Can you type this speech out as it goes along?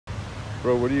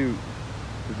Bro, what do you...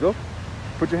 Let's go.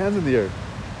 Put your hands in the air.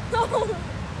 No.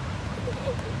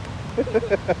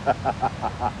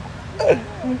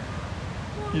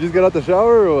 You just got out the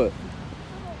shower or what?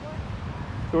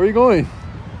 So where are you going?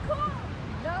 No,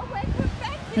 wait, we're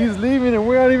back here. He's leaving and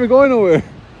we're not even going nowhere.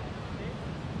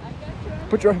 I got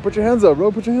Put your hands up,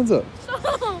 bro. Put your hands up.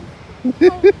 No.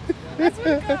 No. Let's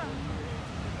wake up.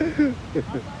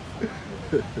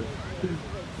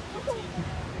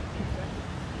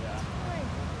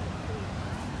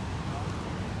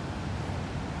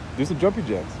 Do some jumping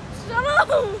jacks. Shut up.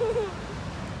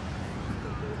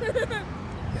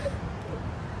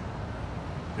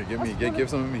 Here, give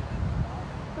some of me.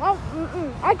 Oh,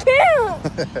 I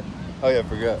can't. Oh yeah, I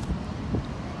forgot.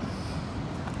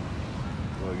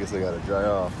 Well, I guess I gotta dry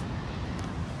off.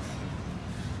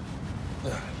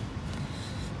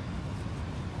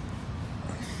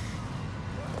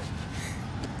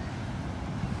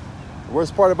 The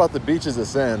worst part about the beach is the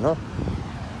sand, huh?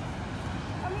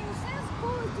 I mean, the sand's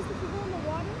cool. It's just if you go in the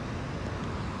water.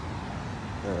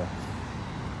 Yeah.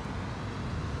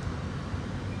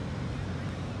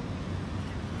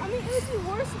 I mean, it would be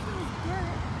worse if it was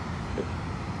dirt. It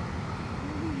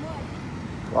would be mud.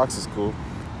 Rocks is cool.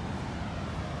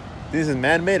 This is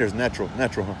man-made or is natural?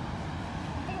 Natural, huh?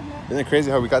 Isn't it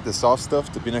crazy how we got this soft stuff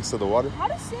to be next to the water? How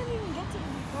does sand even get to the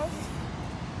deposit?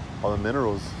 All the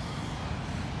minerals.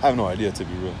 I have no idea, to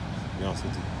be real. To be honest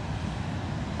with you.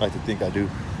 I like to think I do.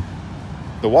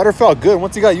 The water felt good.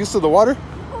 Once you got used to the water?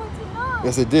 No, it did not.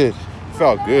 Yes, it did. It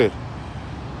felt good.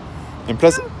 And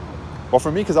plus, well,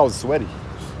 for me, because I was sweaty.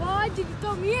 Why did you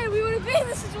throw me in? We would have been in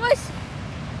this situation.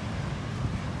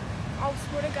 I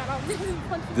swear to God, I'll really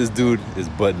punch you. This dude is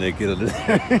butt naked under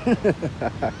there.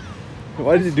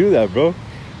 Why did you do that, bro?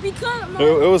 Because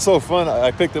It was so fun. I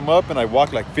picked him up and I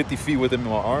walked like 50 feet with him in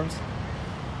my arms.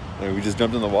 And we just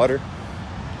jumped in the water.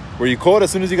 Were you cold as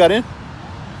soon as you got in?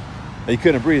 You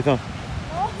couldn't breathe, huh?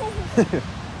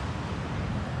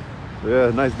 Yeah,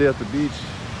 nice day at the beach.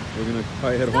 We're gonna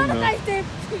probably head home not a now. nice day.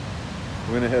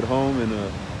 We're gonna head home and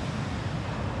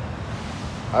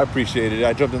I appreciate it.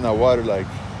 I jumped in that water like,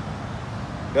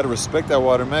 you gotta respect that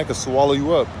water, man. It can swallow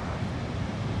you up.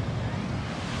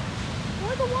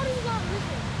 Why the water is not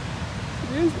living?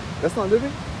 It is. That's not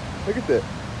living? Look at that.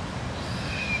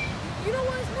 You know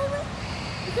why it's moving?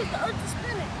 Because the earth is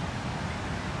spinning.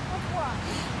 That's why.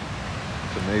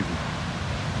 It's amazing.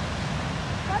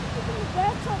 Why do you think the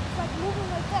bathtub is like moving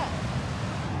like that?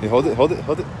 Hey, hold it, hold it,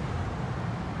 hold it.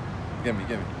 Get me,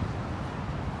 get me.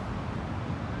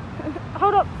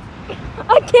 Hold up.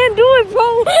 I can't do it,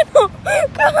 bro.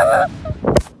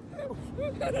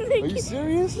 Are you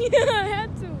serious? Yeah, I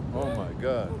had to. Oh my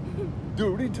God.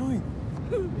 Dude, what are you doing?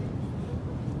 Dude,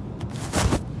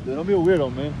 don't be a weirdo,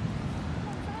 man.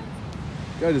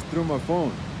 Guy just threw my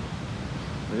phone.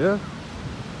 Yeah?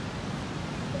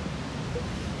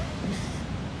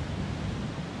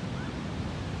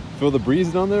 Feel the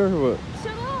breeze down there or what?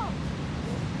 Shut up.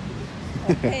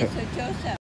 Okay, so Joseph.